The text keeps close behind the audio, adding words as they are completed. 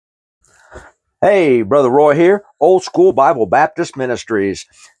Hey, Brother Roy here, Old School Bible Baptist Ministries.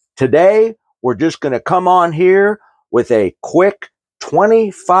 Today, we're just going to come on here with a quick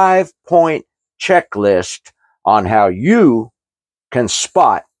 25-point checklist on how you can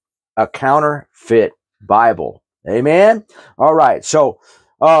spot a counterfeit Bible. Amen? All right, so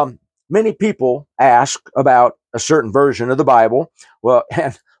many people ask about a certain version of the Bible. Well,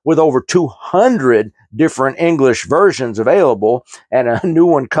 and with over 200 different English versions available and a new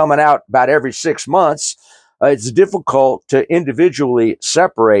one coming out about every 6 months, it's difficult to individually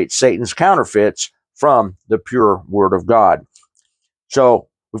separate Satan's counterfeits from the pure Word of God. So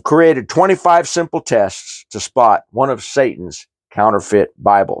we've created 25 simple tests to spot one of Satan's counterfeit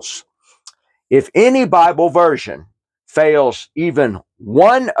Bibles. If any Bible version fails even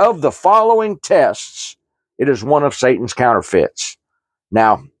one of the following tests, it is one of Satan's counterfeits.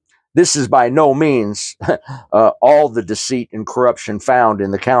 Now, this is by no means all the deceit and corruption found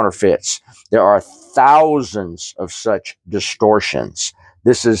in the counterfeits. There are thousands of such distortions.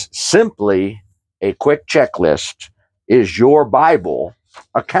 This is simply a quick checklist. Is your Bible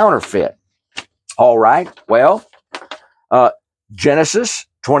a counterfeit? All right, well, Genesis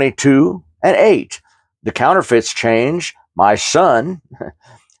 22:8. The counterfeits change. My son,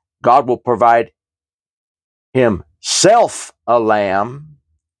 God will provide himself a lamb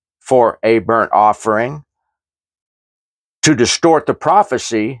for a burnt offering to distort the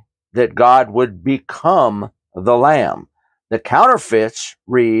prophecy that God would become the lamb. The counterfeits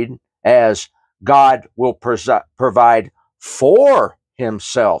read as God will provide for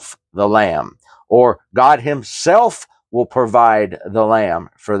himself the lamb, or God himself will provide the lamb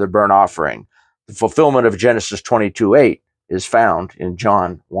for the burnt offering. The fulfillment of Genesis 22:8 is found in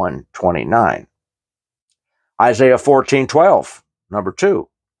John 1:29. Isaiah 14:12, number 2.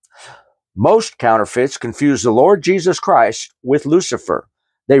 Most counterfeits confuse the Lord Jesus Christ with Lucifer.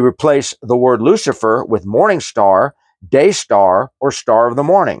 They replace the word Lucifer with morning star, day star, or star of the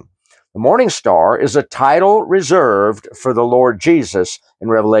morning. The morning star is a title reserved for the Lord Jesus in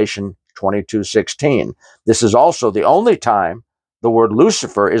Revelation 22:16. This is also the only time the word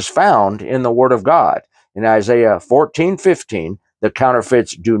Lucifer is found in the Word of God. In Isaiah 14:15, the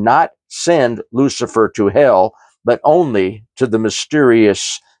counterfeits do not send Lucifer to hell, but only to the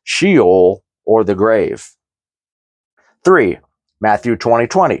mysterious Sheol, or the grave. 3. Matthew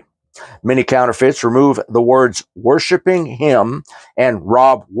 20:20. Many counterfeits remove the words worshiping him and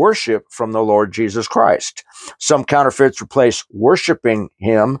rob worship from the Lord Jesus Christ. Some counterfeits replace worshiping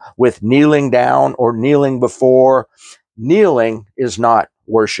him with kneeling down or kneeling before. Kneeling is not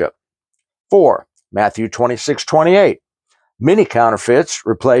worship. 4. Matthew 26:28. Many counterfeits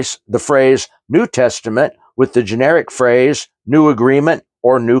replace the phrase New Testament with the generic phrase New Agreement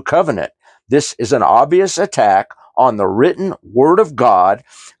or New Covenant. This is an obvious attack on the written Word of God.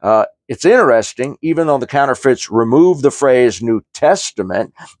 It's interesting, even though the counterfeits remove the phrase New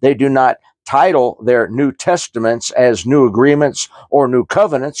Testament, they do not title their New Testaments as New Agreements or New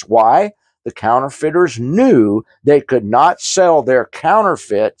Covenants. Why? The counterfeiters knew they could not sell their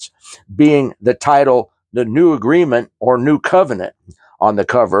counterfeits being the title the New Agreement or New Covenant on the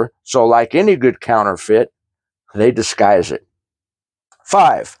cover. So like any good counterfeit, they disguise it.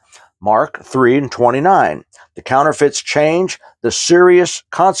 5. Mark 3:29. The counterfeits change the serious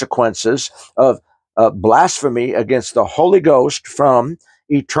consequences of blasphemy against the Holy Ghost from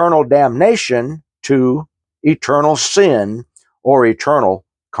eternal damnation to eternal sin or eternal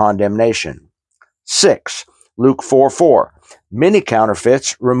condemnation. 6. Luke 4:4. Many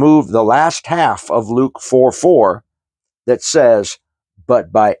counterfeits remove the last half of Luke 4:4 that says,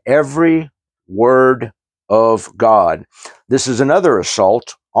 but by every word of God. This is another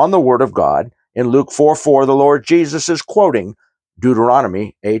assault on the Word of God. In Luke 4:4, the Lord Jesus is quoting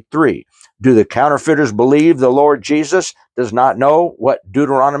Deuteronomy 8:3. Do the counterfeiters believe the Lord Jesus does not know what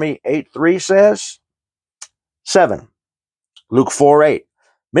Deuteronomy 8:3 says? 7. Luke 4:8.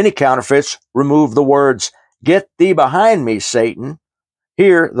 Many counterfeits remove the words, get thee behind me, Satan.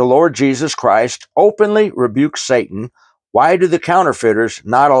 Here, the Lord Jesus Christ openly rebukes Satan. Why do the counterfeiters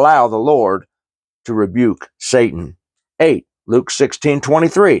not allow the Lord to rebuke Satan? 8. Luke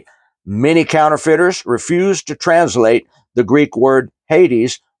 16:23. Many counterfeiters refuse to translate the Greek word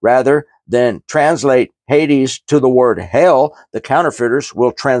Hades. Rather than translate Hades to the word hell, the counterfeiters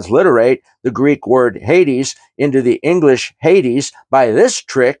will transliterate the Greek word Hades into the English Hades. By this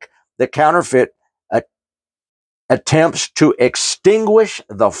trick, the counterfeit attempts to extinguish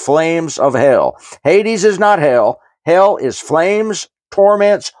the flames of hell. Hades is not hell. Hell is flames,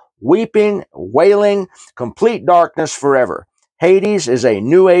 torments, weeping, wailing, complete darkness forever. Hades is a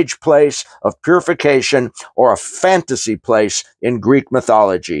New Age place of purification or a fantasy place in Greek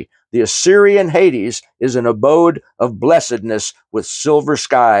mythology. The Assyrian Hades is an abode of blessedness with silver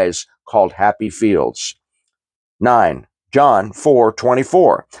skies called happy fields. 9. John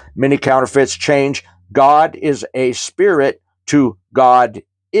 4:24. Many counterfeits change God is a spirit to God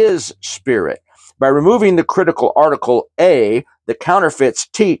is spirit. By removing the critical article a, the counterfeits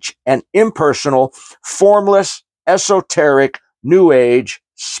teach an impersonal, formless, esoteric, New Age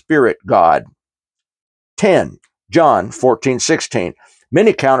spirit God. 10. John 14:16.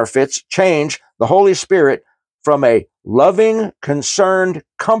 Many counterfeits change the Holy Spirit from a loving, concerned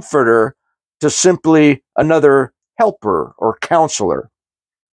comforter to simply another helper or counselor.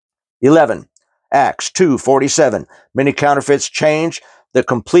 11. Acts 2:47. Many counterfeits change the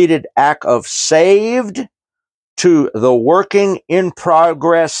completed act of saved to the working in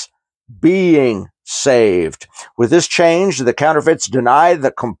progress being saved. With this change, the counterfeits deny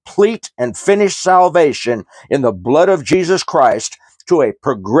the complete and finished salvation in the blood of Jesus Christ to a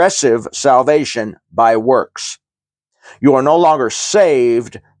progressive salvation by works. You are no longer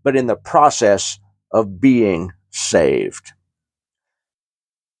saved, but in the process of being saved.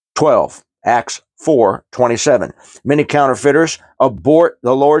 12. Acts 4:27. Many counterfeiters abort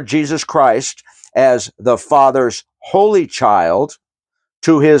the Lord Jesus Christ as the Father's holy child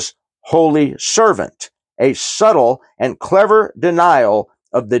to his holy servant, a subtle and clever denial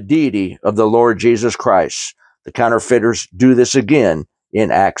of the deity of the Lord Jesus Christ. The counterfeiters do this again in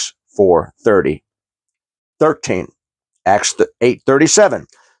Acts 4:30. 13. Acts 8:37.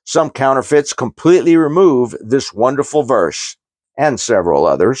 Some counterfeits completely remove this wonderful verse and several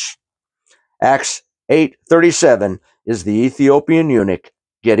others. Acts 8:37 is the Ethiopian eunuch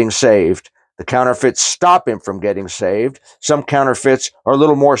getting saved. The counterfeits stop him from getting saved. Some counterfeits are a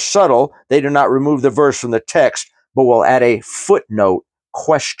little more subtle. They do not remove the verse from the text, but will add a footnote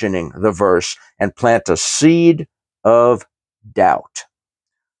questioning the verse and plant a seed of doubt.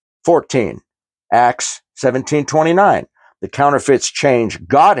 14. Acts 17:29. The counterfeits change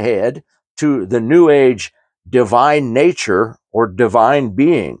Godhead to the New Age divine nature or divine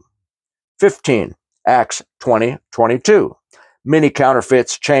being. 15. Acts 20:22. Many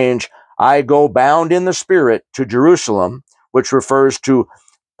counterfeits change I go bound in the Spirit to Jerusalem, which refers to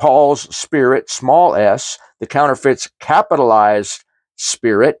Paul's Spirit, small s. The counterfeits capitalized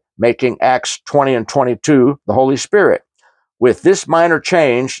Spirit, making Acts 20 and 22 the Holy Spirit. With this minor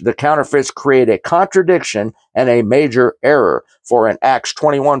change, the counterfeits create a contradiction and a major error. For in Acts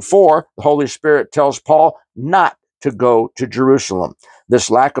 21:4, the Holy Spirit tells Paul not to go to Jerusalem. This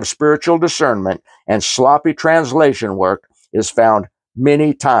lack of spiritual discernment and sloppy translation work is found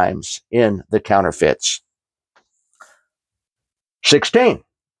many times in the counterfeits. 16.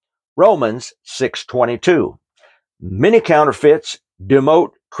 Romans 6:22. Many counterfeits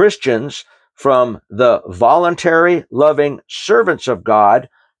demote Christians from the voluntary, loving servants of God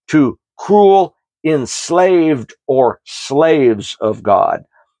to cruel, enslaved, or slaves of God.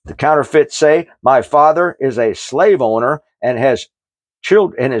 The counterfeits say, my father is a slave owner and his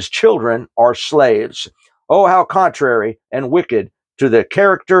children are slaves. Oh, how contrary and wicked to the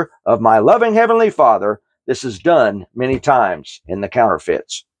character of my loving Heavenly Father. This is done many times in the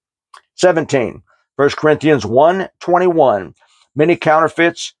counterfeits. 17. 1 Corinthians 1:21. Many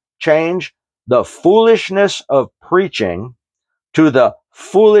counterfeits change the foolishness of preaching to the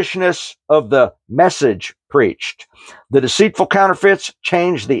foolishness of the message preached. The deceitful counterfeits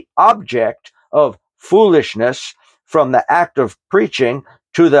change the object of foolishness from the act of preaching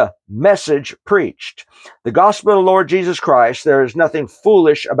to the message preached. The gospel of the Lord Jesus Christ, there is nothing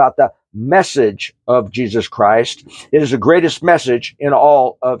foolish about the message of Jesus Christ. It is the greatest message in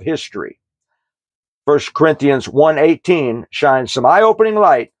all of history. 1 Corinthians 1:18 shines some eye-opening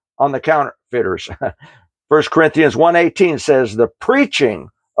light on the counterfeiters. 1 Corinthians 1:18 says, the preaching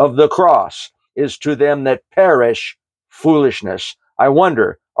of the cross is to them that perish foolishness. I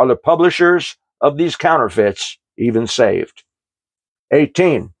wonder, are the publishers of these counterfeits even saved?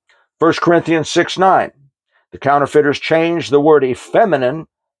 18. 1 Corinthians 6:9. The counterfeiters change the word effeminate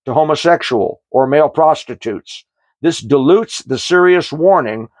to homosexual or male prostitutes. This dilutes the serious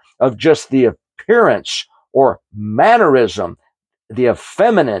warning of just the appearance or mannerism, the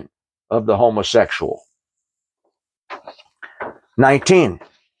effeminate of the homosexual. 19.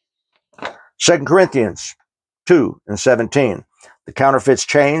 2 Corinthians 2:17. The counterfeits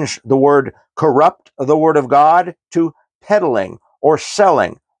change the word corrupt the word of God to peddling or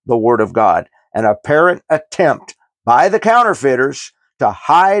selling the word of God, an apparent attempt by the counterfeiters to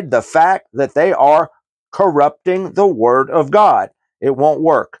hide the fact that they are corrupting the word of God. It won't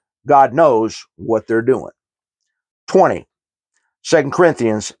work. God knows what they're doing. 20. 2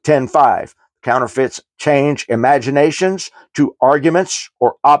 Corinthians 10:5. Counterfeits change imaginations to arguments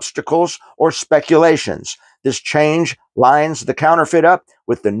or obstacles or speculations. This change lines the counterfeit up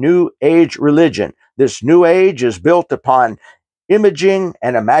with the New Age religion. This New Age is built upon imaging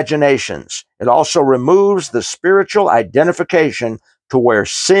and imaginations. It also removes the spiritual identification to where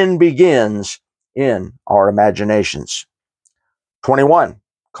sin begins in our imaginations. 21.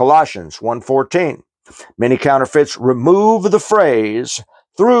 Colossians 1:14. Many counterfeits remove the phrase,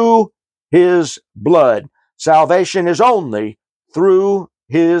 through his blood. Salvation is only through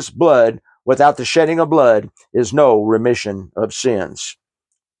his blood. Without the shedding of blood is no remission of sins.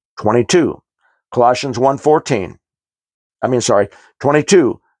 22. Colossians 1:14.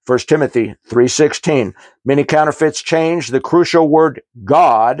 22. 1 Timothy 3:16. Many counterfeits change the crucial word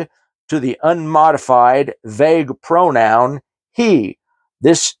God to the unmodified, vague pronoun he.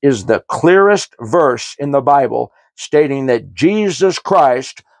 This is the clearest verse in the Bible stating that Jesus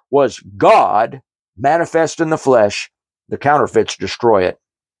Christ was God manifest in the flesh. The counterfeits destroy it.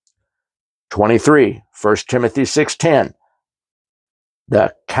 23. 1 Timothy 6:10.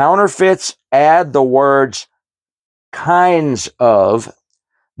 The counterfeits add the words kinds of.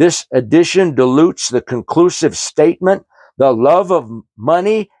 This addition dilutes the conclusive statement, the love of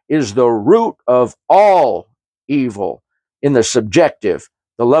money is the root of all evil. In the subjective,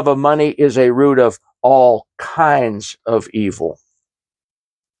 the love of money is a root of all kinds of evil.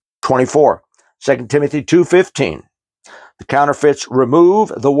 24. 2 Timothy 2:15. The counterfeits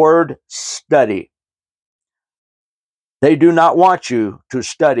remove the word study. They do not want you to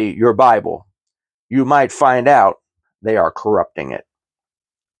study your Bible. You might find out they are corrupting it.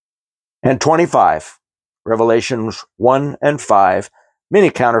 And 25, Revelations 1 and 5,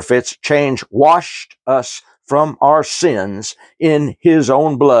 many counterfeits washed us from our sins in his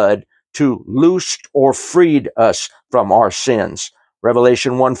own blood to loosed or freed us from our sins.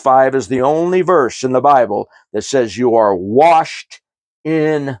 Revelation 1:5 is the only verse in the Bible that says you are washed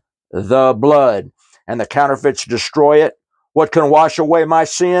in the blood. And the counterfeits destroy it. What can wash away my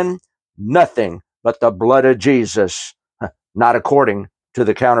sin? Nothing but the blood of Jesus, not according to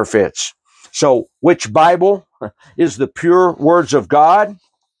the counterfeits. So, which Bible is the pure words of God?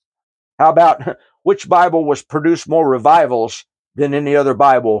 How about which Bible was produced more revivals than any other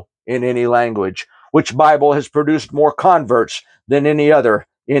Bible in any language? Which Bible has produced more converts than any other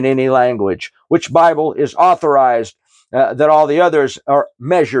in any language? Which Bible is authorized that all the others are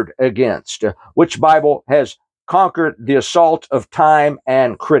measured against? Which Bible has conquered the assault of time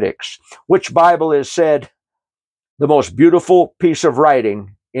and critics? Which Bible is said the most beautiful piece of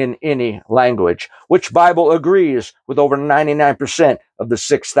writing in any language? Which Bible agrees with over 99% of the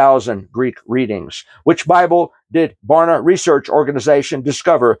 6,000 Greek readings? Which Bible did Barna Research Organization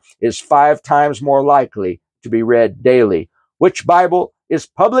discover is 5 times more likely to be read daily? Which Bible is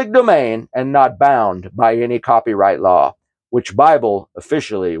public domain and not bound by any copyright law? Which Bible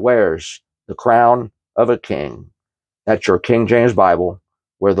officially wears the crown of a king? That's your King James Bible.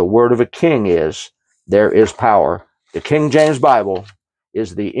 Where the word of a king is, there is power. The King James Bible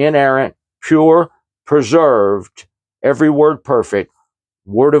is the inerrant, pure, preserved, every word perfect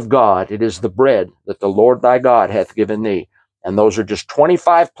word of God. It is the bread that the Lord thy God hath given thee. And those are just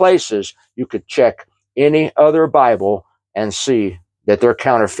 25 places you could check any other Bible and see that they're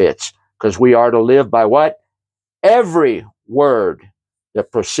counterfeits. Because we are to live by what? Every word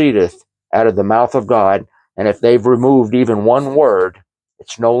that proceedeth out of the mouth of God. And if they've removed even one word,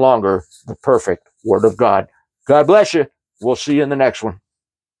 it's no longer the perfect word of God. God bless you. We'll see you in the next one.